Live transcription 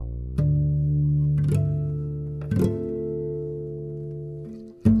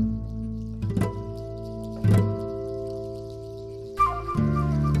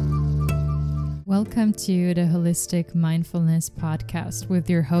Welcome to the Holistic Mindfulness Podcast with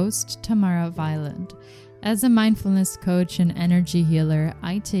your host, Tamara Violent. As a mindfulness coach and energy healer,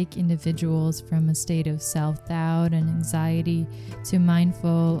 I take individuals from a state of self-doubt and anxiety to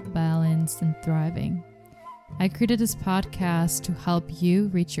mindful, balanced, and thriving. I created this podcast to help you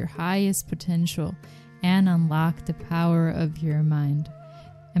reach your highest potential and unlock the power of your mind.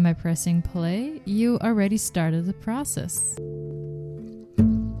 And by pressing play, you already started the process.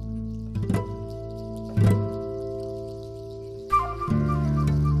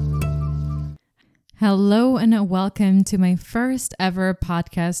 Hello and welcome to my first ever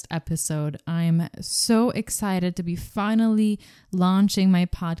podcast episode. I'm so excited to be finally launching my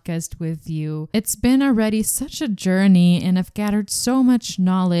podcast with you. It's been already such a journey and I've gathered so much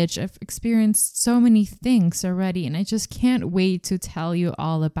knowledge. I've experienced so many things already and I just can't wait to tell you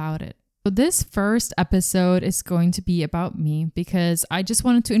all about it. So this first episode is going to be about me because I just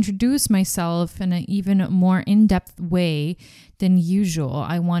wanted to introduce myself in an even more in-depth way than usual.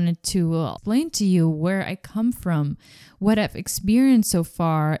 I wanted to explain to you where I come from, what I've experienced so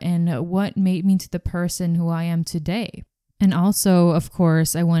far, and what made me to the person who I am today. And also, of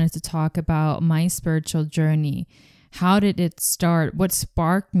course, I wanted to talk about my spiritual journey. How did it start? What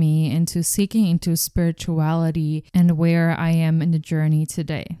sparked me into seeking into spirituality and where I am in the journey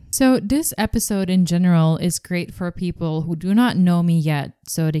today? So this episode in general is great for people who do not know me yet,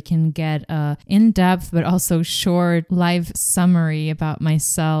 so they can get a in-depth but also short life summary about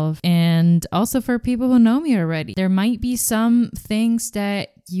myself, and also for people who know me already. There might be some things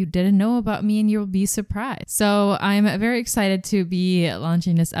that you didn't know about me and you'll be surprised. So I'm very excited to be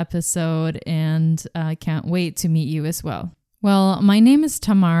launching this episode and I can't wait to meet you as well. Well, my name is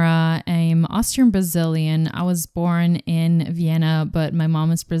Tamara. I'm Austrian Brazilian. I was born in Vienna, but my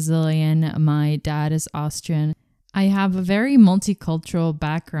mom is Brazilian. My dad is Austrian. I have a very multicultural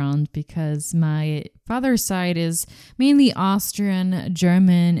background because my father's side is mainly Austrian,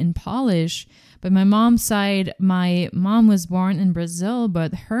 German, and Polish. But my mom's side, my mom was born in Brazil,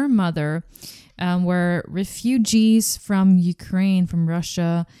 but her mother were refugees from Ukraine, from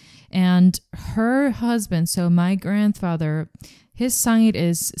Russia. And her husband, so my grandfather, his side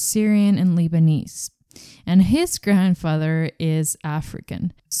is Syrian and Lebanese. And his grandfather is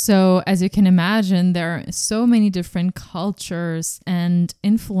African. So as you can imagine, there are so many different cultures and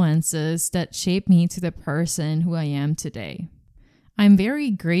influences that shape me to the person who I am today. I'm very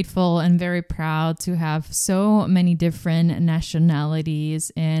grateful and very proud to have so many different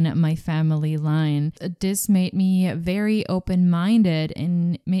nationalities in my family line. This made me very open-minded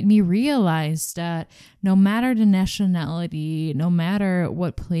and made me realize that no matter the nationality, no matter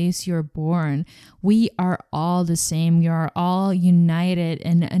what place you're born, we are all the same. We are all united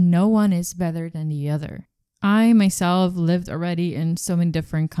and no one is better than the other. I myself lived already in so many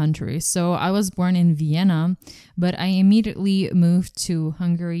different countries. So I was born in Vienna, but I immediately moved to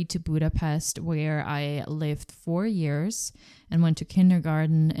Hungary, to Budapest, where I lived 4 years and went to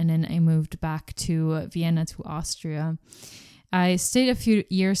kindergarten. And then I moved back to Vienna, to Austria. I stayed a few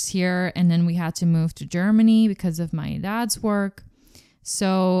years here and then we had to move to Germany because of my dad's work.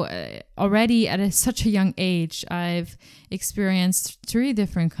 So already at such a young age, I've experienced 3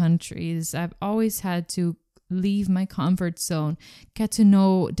 different countries. I've always had to leave my comfort zone, get to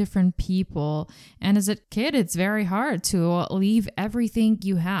know different people. And as a kid, it's very hard to leave everything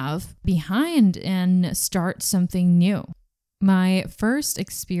you have behind and start something new. My first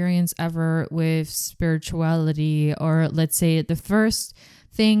experience ever with spirituality, or let's say the first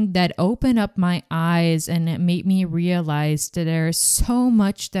thing that opened up my eyes and it made me realize that there's so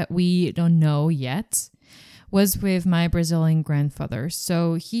much that we don't know yet, was with my Brazilian grandfather.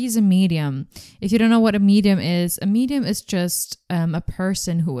 So he's a medium. If you don't know what a medium is just a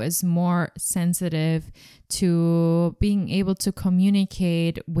person who is more sensitive to being able to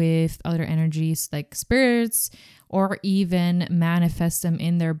communicate with other energies like spirits or even manifest them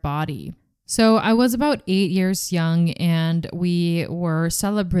in their body. So I was about 8 years young and we were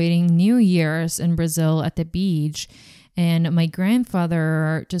celebrating New Year's in Brazil at the beach. And my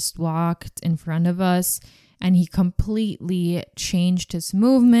grandfather just walked in front of us and he completely changed his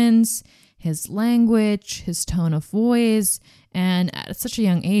movements, his language, his tone of voice. And at such a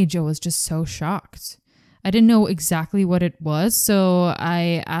young age, I was just so shocked. I didn't know exactly what it was, so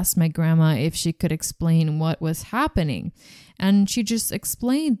I asked my grandma if she could explain what was happening. And she just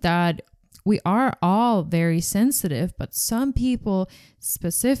explained that we are all very sensitive, but some people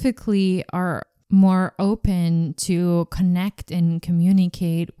specifically are more open to connect and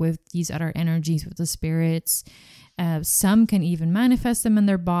communicate with these other energies, with the spirits. Some can even manifest them in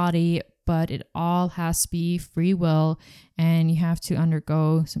their body, but it all has to be free will, and you have to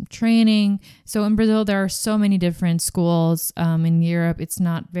undergo some training. So in Brazil, there are so many different schools. In Europe, it's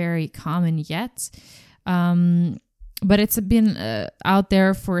not very common yet. But it's been out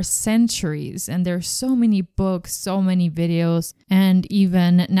there for centuries, and there's so many books, so many videos, and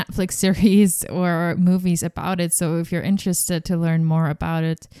even Netflix series or movies about it. So if you're interested to learn more about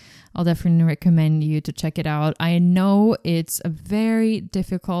it, I'll definitely recommend you to check it out. I know it's a very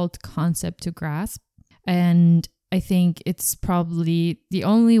difficult concept to grasp, and I think it's probably the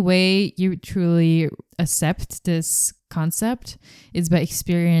only way you truly accept this concept is by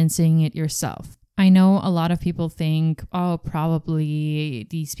experiencing it yourself. I know a lot of people think, oh, probably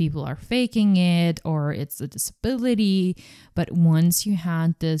these people are faking it or it's a disability. But once you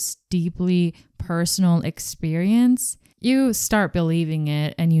had this deeply personal experience, you start believing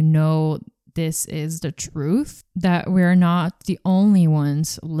it, and you know this is the truth, that we're not the only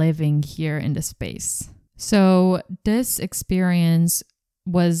ones living here in the space. So this experience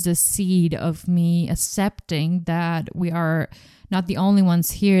was the seed of me accepting that we are not the only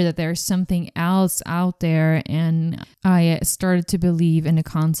ones here, that there's something else out there. And I started to believe in the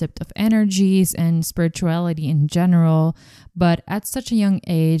concept of energies and spirituality in general. But at such a young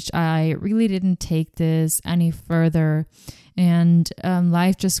age, I really didn't take this any further. And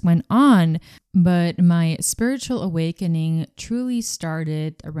life just went on. But my spiritual awakening truly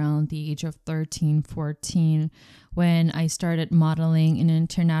started around the age of 13, 14, when I started modeling in an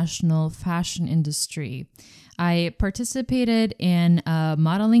international fashion industry. I participated in a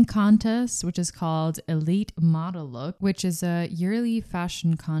modeling contest, which is called Elite Model Look, which is a yearly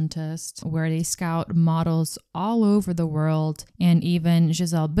fashion contest where they scout models all over the world. And even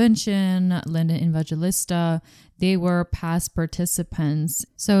Gisele Bündchen, Linda Evangelista, they were past participants.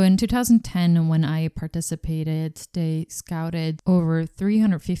 So in 2010, when I participated, they scouted over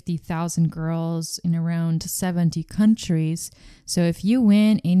 350,000 girls in around 70 countries. So if you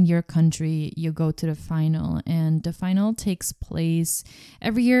win in your country, you go to the final. And the final takes place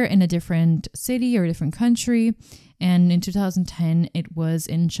every year in a different city or different country. And in 2010, it was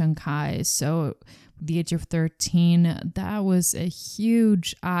in Shanghai. So the age of 13, that was a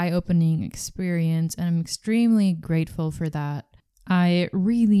huge eye-opening experience, and I'm extremely grateful for that. I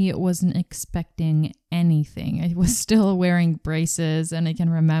really wasn't expecting anything. I was still wearing braces, and I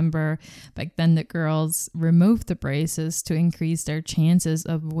can remember back then the girls removed the braces to increase their chances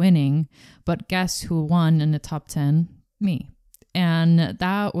of winning. But guess who won in the top 10? Me. And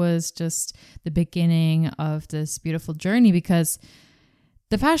that was just the beginning of this beautiful journey, because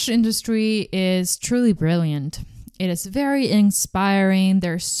the fashion industry is truly brilliant. It is very inspiring.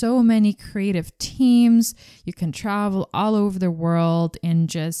 There are so many creative teams. You can travel all over the world and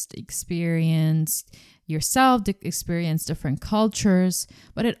just experience yourself, experience different cultures.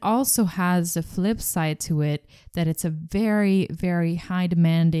 But it also has the flip side to it, that it's a very, very high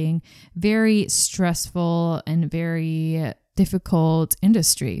demanding, very stressful, and very difficult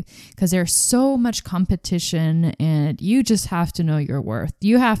industry, because there's so much competition, and you just have to know your worth.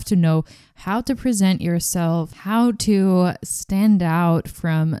 You have to know how to present yourself, how to stand out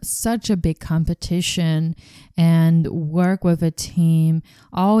from such a big competition, and work with a team,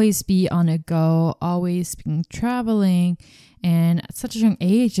 always be on a go, always be traveling. And at such a young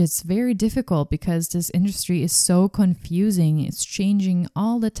age, it's very difficult because this industry is so confusing. It's changing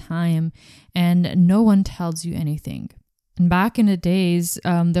all the time, and no one tells you anything. And back in the days,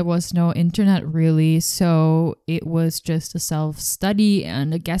 there was no internet really, so it was just a self-study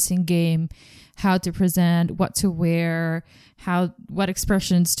and a guessing game, how to present, what to wear, what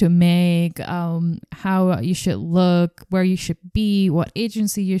expressions to make, how you should look, where you should be, what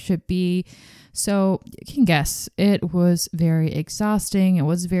agency you should be. So you can guess, it was very exhausting, it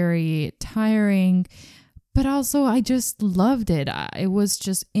was very tiring. But also, I just loved it. It was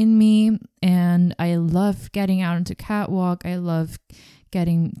just in me, and I love getting out into catwalk. I love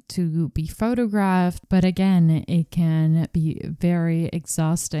getting to be photographed. But again, it can be very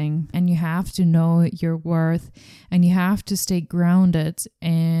exhausting, and you have to know your worth, and you have to stay grounded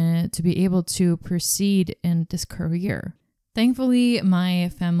and to be able to proceed in this career. Thankfully, my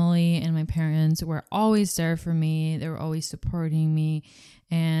family and my parents were always there for me. They were always supporting me,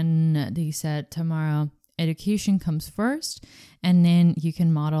 and they said, Tamara, education comes first, and then you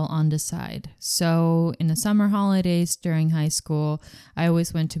can model on the side. So in the summer holidays during high school, I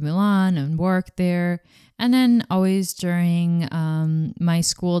always went to Milan and worked there. And then always during my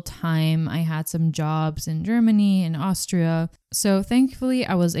school time, I had some jobs in Germany and Austria. So thankfully,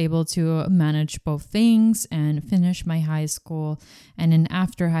 I was able to manage both things and finish my high school. And then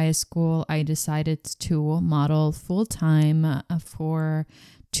after high school, I decided to model full-time for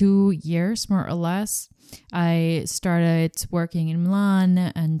 2 years, more or less. I started working in Milan,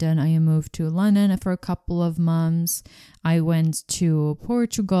 and then I moved to London for a couple of months. I went to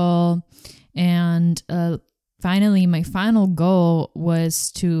Portugal, and finally, my final goal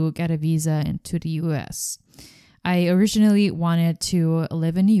was to get a visa into the US. I originally wanted to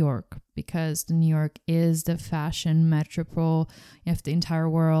live in New York because New York is the fashion metropole of the entire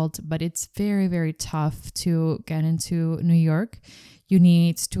world, but it's very, very tough to get into New York. You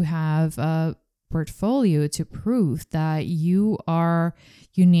need to have a portfolio to prove that you are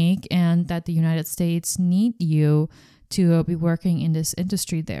unique and that the United States need you to be working in this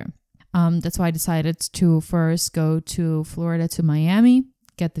industry there. That's why I decided to first go to Florida to Miami,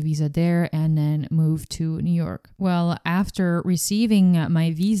 get the visa there, and then move to New York. Well, after receiving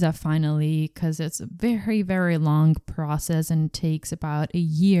my visa finally, because it's a very, very long process and it takes about a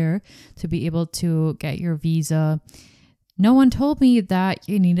year to be able to get your visa, no one told me that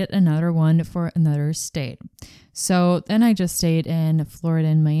you needed another one for another state. So then I just stayed in Florida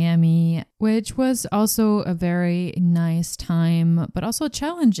and Miami, which was also a very nice time, but also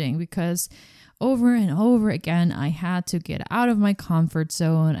challenging because over and over again, I had to get out of my comfort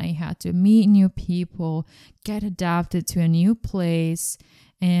zone. I had to meet new people, get adapted to a new place,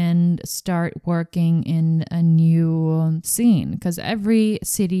 and start working in a new scene because every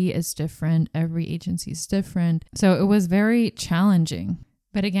city is different, every agency is different. So it was very challenging.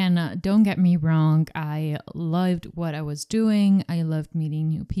 But again, don't get me wrong, I loved what I was doing. I loved meeting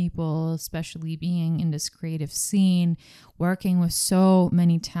new people, especially being in this creative scene, working with so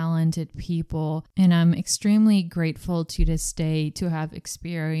many talented people. And I'm extremely grateful to this day to have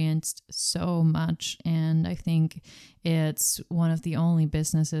experienced so much. And I think it's one of the only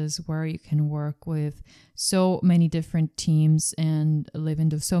businesses where you can work with so many different teams and live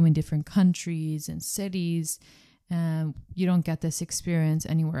in so many different countries and cities. You don't get this experience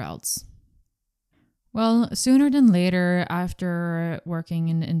anywhere else. Well, sooner than later, after working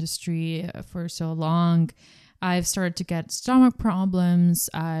in the industry for so long, I've started to get stomach problems.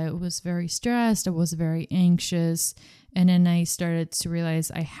 I was very stressed. I was very anxious. And then I started to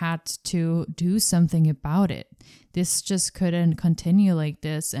realize I had to do something about it. This just couldn't continue like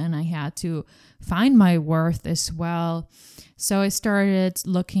this. And I had to find my worth as well. So I started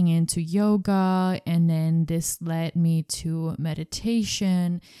looking into yoga, and then this led me to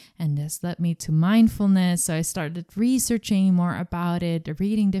meditation, and this led me to mindfulness. So I started researching more about it,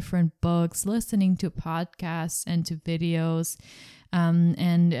 reading different books, listening to podcasts and to videos.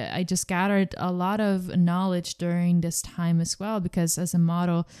 And I just gathered a lot of knowledge during this time as well, because as a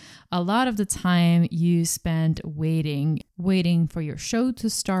model, a lot of the time you spend waiting for your show to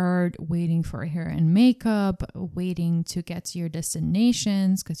start, waiting for hair and makeup, waiting to get to your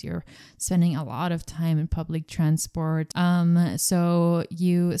destinations because you're spending a lot of time in public transport. So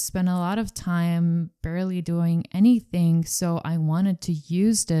you spend a lot of time barely doing anything. So I wanted to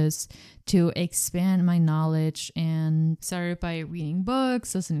use this to expand my knowledge and started by reading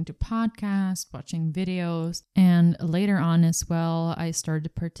books, listening to podcasts, watching videos. And later on as well, I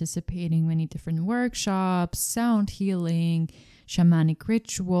started participating in many different workshops, sound healing, shamanic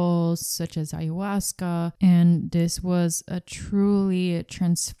rituals such as ayahuasca. And this was a truly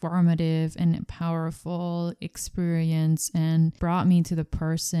transformative and powerful experience and brought me to the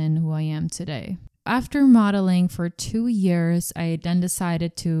person who I am today. After modeling for 2 years, I then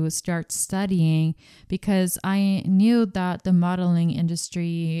decided to start studying because I knew that the modeling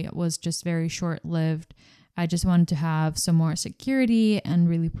industry was just very short-lived. I just wanted to have some more security and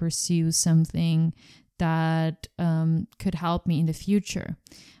really pursue something that could help me in the future.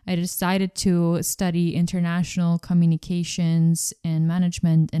 I decided to study international communications and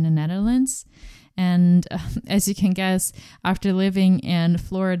management in the Netherlands. And as you can guess, after living in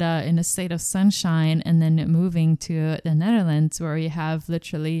Florida in a state of sunshine and then moving to the Netherlands where you have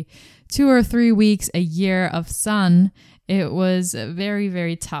literally 2 or 3 weeks a year of sun, it was very,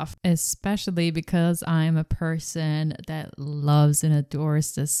 very tough, especially because I'm a person that loves and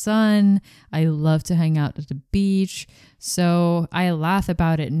adores the sun. I love to hang out at the beach. So I laugh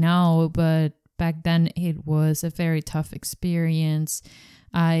about it now, but back then it was a very tough experience.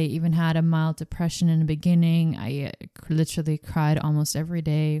 I even had a mild depression in the beginning. I literally cried almost every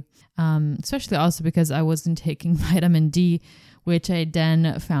day, especially also because I wasn't taking vitamin D, which I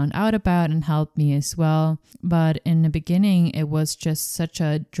then found out about and helped me as well. But in the beginning, it was just such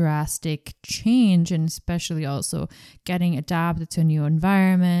a drastic change, and especially also getting adapted to a new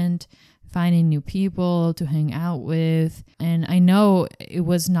environment, finding new people to hang out with. And I know it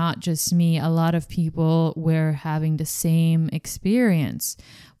was not just me. A lot of people were having the same experience.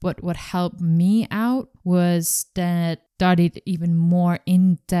 But what helped me out was that studied even more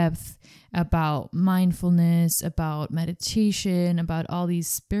in depth about mindfulness, about meditation, about all these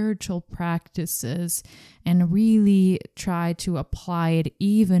spiritual practices, and really try to apply it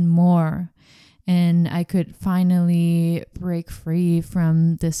even more. And I could finally break free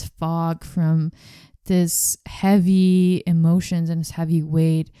from this fog, from this heavy emotions and this heavy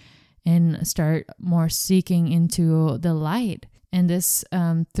weight, and start more seeking into the light. And this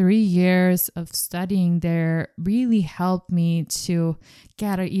 3 years of studying there really helped me to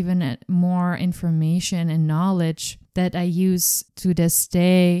gather even more information and knowledge that I use to this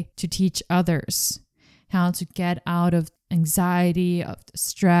day to teach others how to get out of anxiety, of the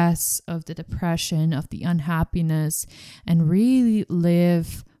stress, of the depression, of the unhappiness, and really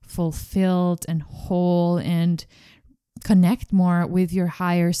live fulfilled and whole and connect more with your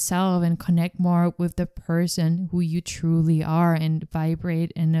higher self and connect more with the person who you truly are and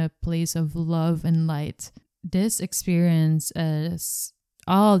vibrate in a place of love and light. This experience, as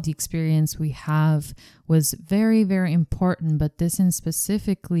all the experience we have, was very, very important, but this in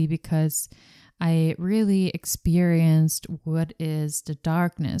specifically because I really experienced what is the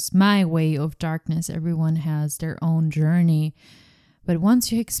darkness, my way of darkness. Everyone has their own journey. But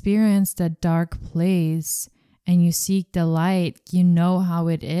once you experience that dark place and you seek the light, you know how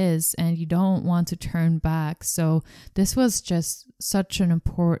it is and you don't want to turn back. So this was just such an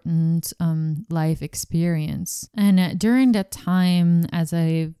important life experience. And during that time, as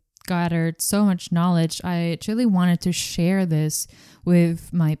I gathered so much knowledge, I actually wanted to share this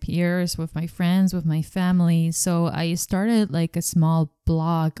with my peers, with my friends, with my family. So I started like a small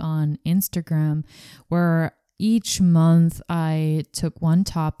blog on Instagram where each month I took one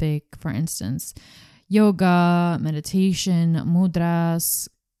topic, for instance, yoga, meditation, mudras,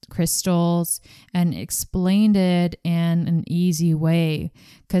 crystals, and explained it in an easy way.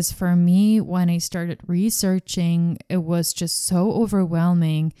 Because for me, when I started researching, it was just so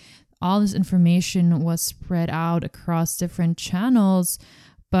overwhelming. All this information was spread out across different channels,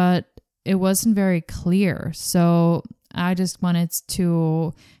 but it wasn't very clear. So I just wanted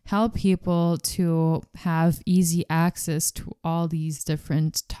to help people to have easy access to all these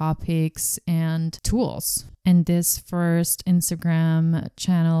different topics and tools. And this first Instagram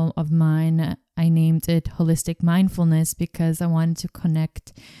channel of mine, I named it Holistic Mindfulness because I wanted to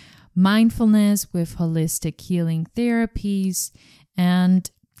connect mindfulness with holistic healing therapies. And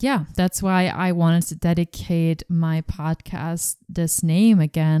yeah, that's why I wanted to dedicate my podcast this name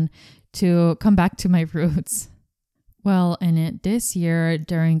again, to come back to my roots. Well, this year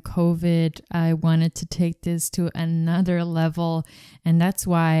during COVID, I wanted to take this to another level. And that's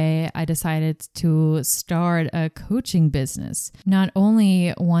why I decided to start a coaching business. Not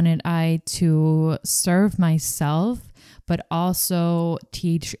only wanted I to serve myself, but also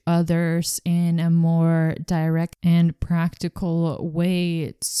teach others in a more direct and practical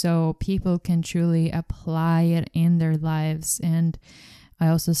way so people can truly apply it in their lives. And I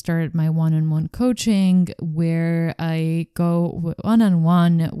also started my one-on-one coaching where I go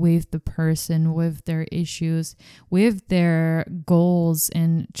one-on-one with the person, with their issues, with their goals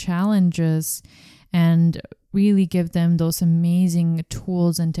and challenges, and really give them those amazing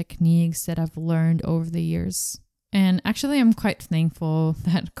tools and techniques that I've learned over the years. And actually, I'm quite thankful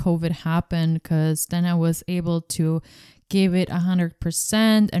that COVID happened because then I was able to give it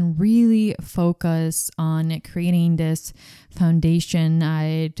 100% and really focus on creating this foundation.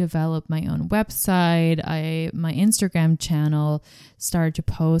 I developed my own website. My Instagram channel, started to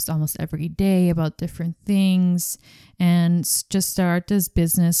post almost every day about different things and just start this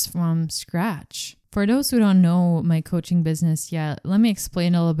business from scratch. For those who don't know my coaching business yet, let me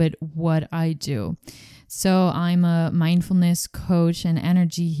explain a little bit what I do. So I'm a mindfulness coach and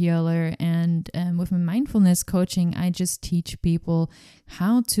energy healer. And with my mindfulness coaching, I just teach people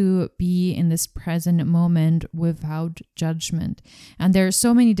how to be in this present moment without judgment. And there are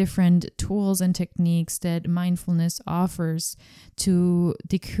so many different tools and techniques that mindfulness offers to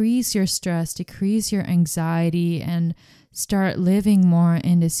decrease your stress, decrease your anxiety, and start living more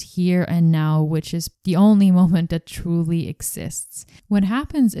in this here and now, which is the only moment that truly exists. What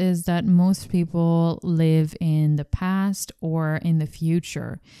happens is that most people live in the past or in the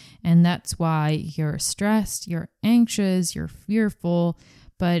future, and that's why you're stressed, you're anxious, you're fearful.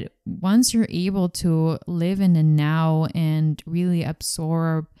 But once you're able to live in the now and really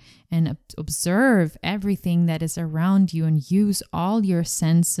absorb and observe everything that is around you and use all your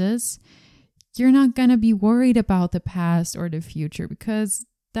senses, you're not going to be worried about the past or the future, because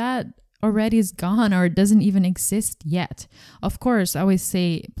that already is gone or doesn't even exist yet. Of course, I always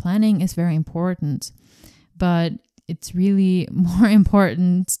say planning is very important, but it's really more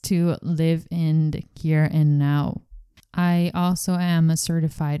important to live in the here and now. I also am a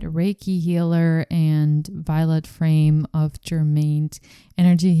certified Reiki healer and Violet Frame of Germain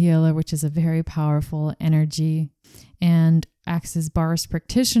energy healer, which is a very powerful energy, and Access Bars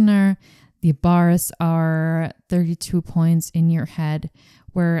practitioner. The bars are 32 points in your head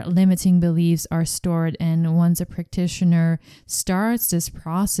where limiting beliefs are stored. And once a practitioner starts this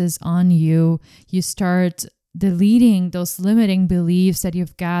process on you, you start deleting those limiting beliefs that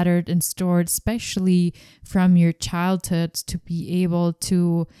you've gathered and stored, especially from your childhood, to be able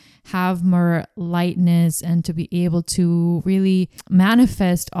to have more lightness and to be able to really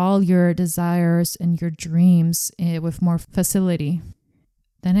manifest all your desires and your dreams with more facility.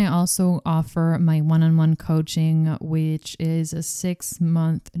 Then I also offer my one-on-one coaching, which is a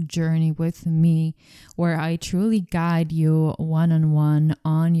 6-month journey with me, where I truly guide you one-on-one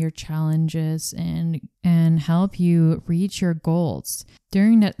on your challenges and help you reach your goals.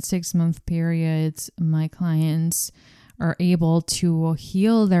 During that 6-month period, my clients are able to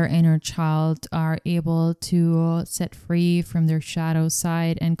heal their inner child, are able to set free from their shadow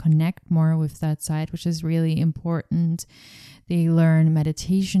side and connect more with that side, which is really important. They learn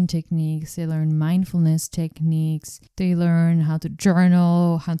meditation techniques, they learn mindfulness techniques, they learn how to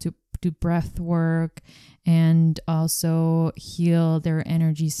journal, how to do breath work, and also heal their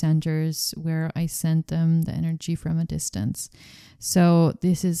energy centers where I send them the energy from a distance. So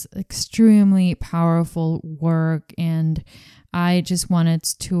this is extremely powerful work, and I just wanted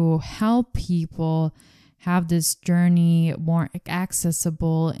to help people have this journey more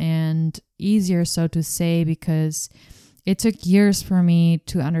accessible and easier, so to say, because it took years for me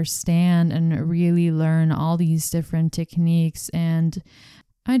to understand and really learn all these different techniques. And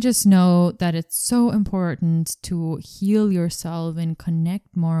I just know that it's so important to heal yourself and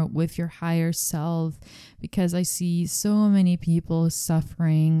connect more with your higher self, because I see so many people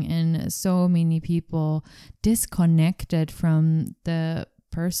suffering and so many people disconnected from the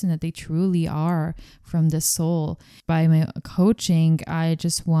person that they truly are, from the soul. By my coaching, I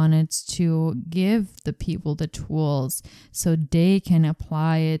just wanted to give the people the tools so they can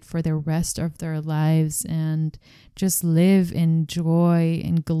apply it for the rest of their lives and just live in joy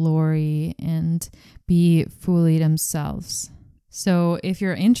and glory and be fully themselves. So if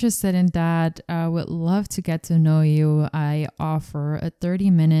you're interested in that, I would love to get to know you. I offer a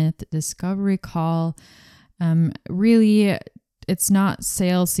 30-minute discovery call. Really, it's not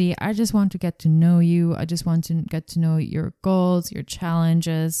salesy. I just want to get to know you. I just want to get to know your goals, your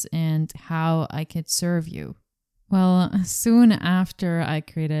challenges, and how I could serve you. Well, soon after I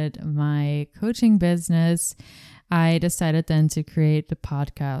created my coaching business, I decided then to create the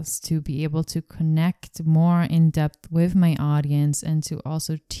podcast to be able to connect more in depth with my audience and to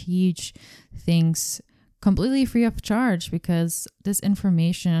also teach things completely free of charge, because this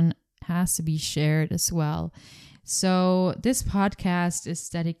information has to be shared as well. So this podcast is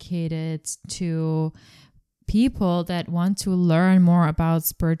dedicated to people that want to learn more about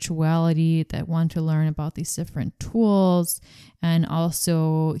spirituality, that want to learn about these different tools, and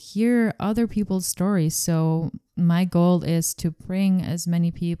also hear other people's stories. So my goal is to bring as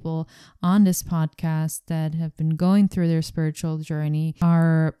many people on this podcast that have been going through their spiritual journey,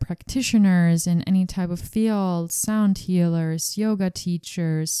 are practitioners in any type of field, sound healers, yoga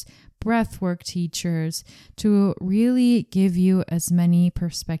teachers, breathwork teachers, to really give you as many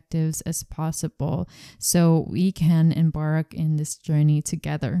perspectives as possible so we can embark in this journey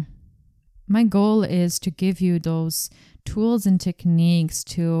together. My goal is to give you those tools and techniques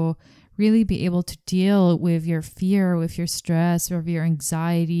to really be able to deal with your fear, with your stress, with your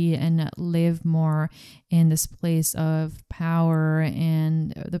anxiety, and live more in this place of power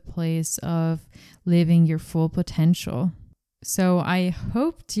and the place of living your full potential. So I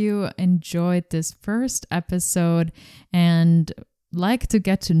hoped you enjoyed this first episode and like to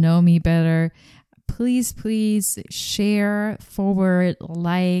get to know me better. Please share, forward,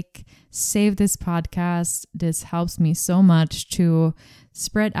 like, save this podcast. This helps me so much to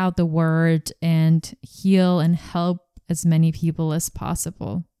spread out the word and heal and help as many people as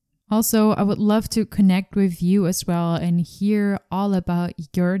possible. Also, I would love to connect with you as well and hear all about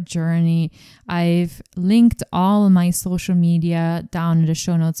your journey. I've linked all my social media down in the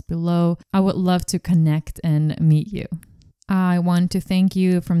show notes below. I would love to connect and meet you. I want to thank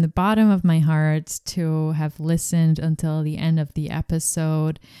you from the bottom of my heart to have listened until the end of the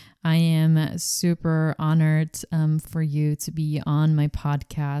episode. I am super honored for you to be on my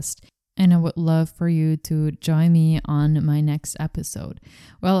podcast. And I would love for you to join me on my next episode.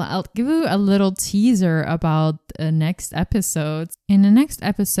 Well, I'll give you a little teaser about the next episode. In the next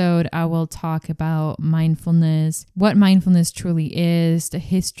episode, I will talk about mindfulness, what mindfulness truly is, the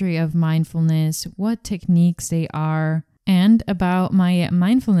history of mindfulness, what techniques they are, and about my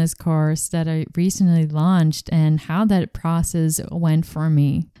mindfulness course that I recently launched and how that process went for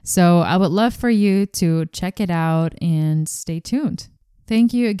me. So I would love for you to check it out and stay tuned.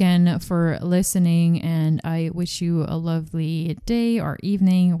 Thank you again for listening, and I wish you a lovely day or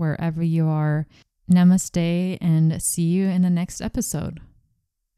evening wherever you are. Namaste, and see you in the next episode.